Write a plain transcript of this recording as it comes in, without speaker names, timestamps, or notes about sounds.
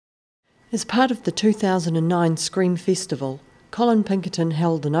As part of the 2009 SCREAM Festival, Colin Pinkerton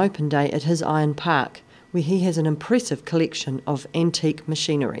held an open day at his Iron Park, where he has an impressive collection of antique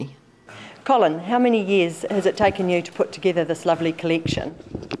machinery. Colin, how many years has it taken you to put together this lovely collection?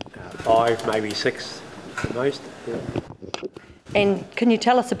 5, maybe 6 at most. Yeah. And can you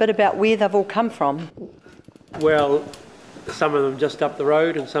tell us a bit about where they've all come from? Well, some of them just up the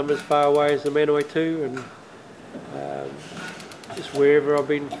road and some as far away as the Manawai too, and just wherever I've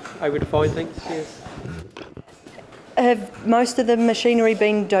been able to find things, yes. Have most of the machinery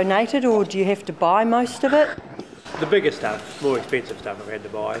been donated, or do you have to buy most of it? The bigger stuff, more expensive stuff I've had to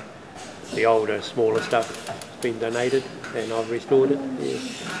buy. The older, smaller stuff has been donated and I've restored it,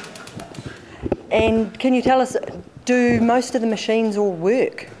 yes. And can you tell us, do most of the machines all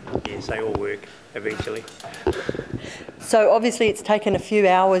work? Yes, they all work eventually. So obviously it's taken a few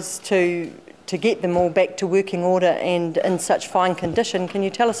hours to get them all back to working order and in such fine condition. Can you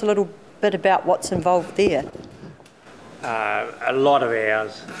tell us a little bit about what's involved there? A lot of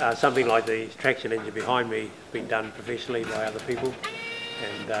hours. Something like the traction engine behind me has been done professionally by other people,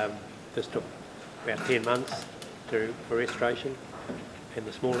 and this took about 10 months for restoration, and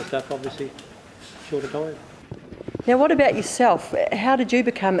the smaller stuff obviously shorter time. Now what about yourself? How did you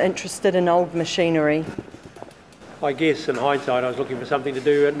become interested in old machinery? I guess in hindsight I was looking for something to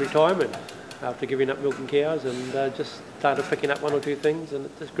do in retirement after giving up milking cows, and just started picking up one or two things, and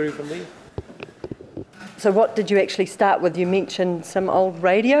it just grew from there. So what did you actually start with? You mentioned some old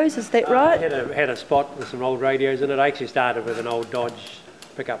radios, is that right? I had a spot with some old radios in it. I actually started with an old Dodge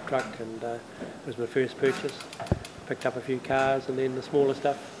pickup truck, and it was my first purchase. Picked up a few cars, and then the smaller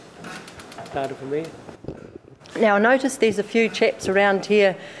stuff started from there. Now I noticed there's a few chaps around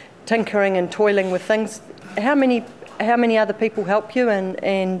here tinkering and toiling with things. How many other people help you,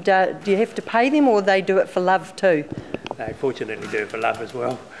 and do you have to pay them, or they do it for love too? They fortunately do it for love as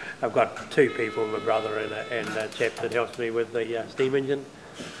well. I've got 2 people, my brother and a chap that helps me with the steam engine.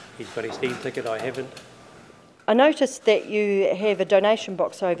 He's got his steam ticket, I haven't. I noticed that you have a donation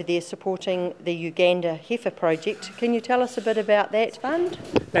box over there supporting the Uganda Heifer project. Can you tell us a bit about that fund?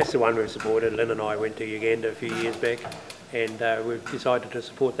 That's the one we've supported. Lynn and I went to Uganda a few years back, and we've decided to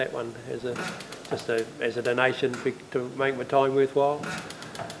support that one as a donation to make my time worthwhile.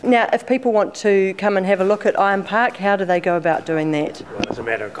 Now, if people want to come and have a look at Iron Park, how do they go about doing that? Well, it's a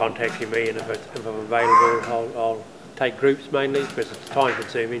matter of contacting me, and if I'm available, I'll take groups mainly, because it's time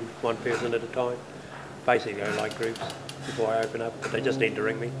consuming, one person at a time. Basically, I like groups before I open up, but they just need to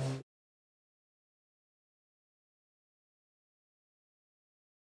ring me.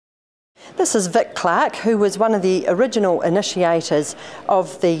 This is Vic Clark, who was one of the original initiators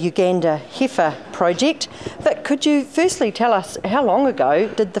of the Uganda Heifer project. Vic, could you firstly tell us how long ago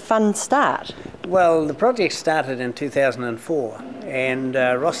did the fund start? Well, the project started in 2004, and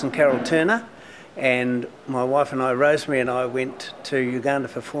Ross and Carol Turner and my wife and I, Rosemary, and I went to Uganda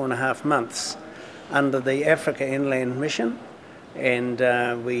for 4.5 months under the Africa Inland Mission, and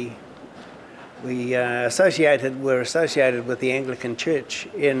we were associated with the Anglican Church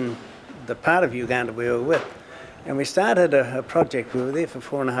in the part of Uganda we were with, and we started a project. We were there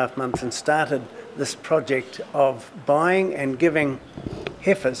for 4.5 months and started this project of buying and giving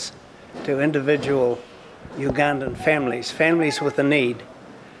heifers to individual Ugandan families with a need,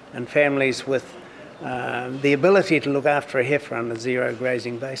 and families with the ability to look after a heifer on a zero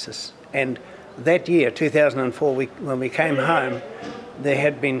grazing basis. And that year, 2004, when we came home, there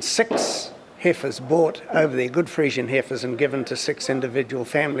had been 6 heifers bought over there, good Frisian heifers, and given to 6 individual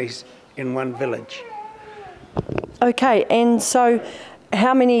families in one village. Okay, and so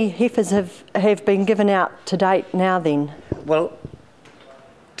how many heifers have been given out to date now then? Well,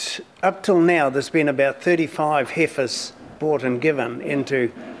 up till now there's been about 35 heifers bought and given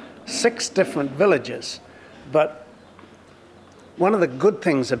into 6 different villages. But one of the good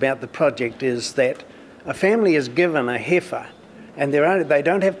things about the project is that a family is given a heifer, and they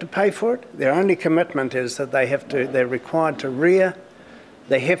don't have to pay for it. Their only commitment is that they're required to rear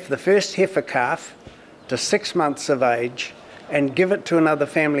the first heifer calf to 6 months of age and give it to another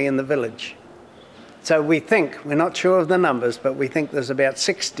family in the village. So we're not sure of the numbers, but we think there's about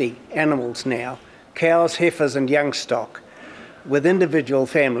 60 animals now, cows, heifers and young stock, with individual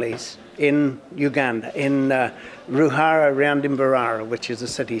families in Uganda, in Ruhara around Imbarara, which is a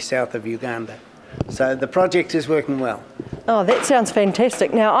city south of Uganda. So the project is working well. Oh, that sounds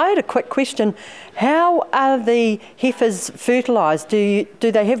fantastic. Now, I had a quick question. How are the heifers fertilised? Do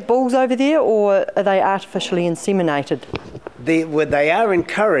they have bulls over there, or are they artificially inseminated? They are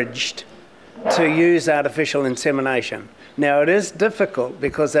encouraged to use artificial insemination. Now, it is difficult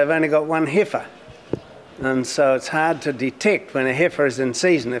because they've only got one heifer, And so it's hard to detect when a heifer is in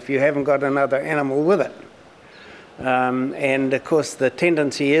season if you haven't got another animal with it. And of course the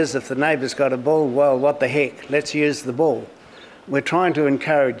tendency is if the neighbour's got a bull, well, what the heck, let's use the bull. We're trying to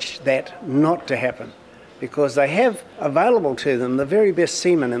encourage that not to happen because they have available to them the very best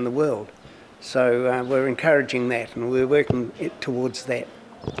semen in the world. So we're encouraging that and we're working towards that.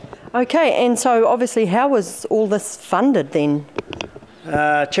 Okay, and so obviously how was all this funded then?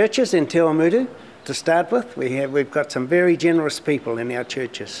 Churches in Te Awamutu to start with. We've got some very generous people in our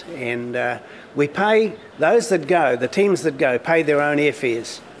churches, and we pay those that go, the teams that go, pay their own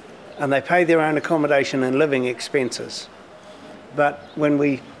airfares and they pay their own accommodation and living expenses. But when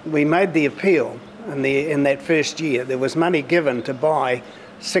we made the appeal in that first year, there was money given to buy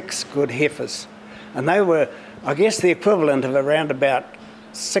 6 good heifers, and they were, I guess, the equivalent of around about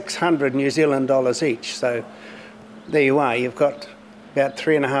 600 New Zealand dollars each. So there you are, you've got about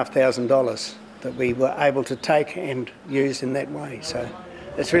 $3,500 that we were able to take and use in that way. So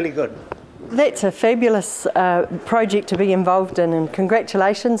it's really good. That's a fabulous project to be involved in, and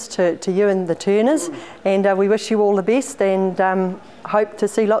congratulations to you and the Turners, and we wish you all the best, and hope to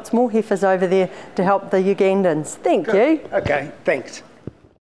see lots more heifers over there to help the Ugandans. Thank you. Okay, thanks.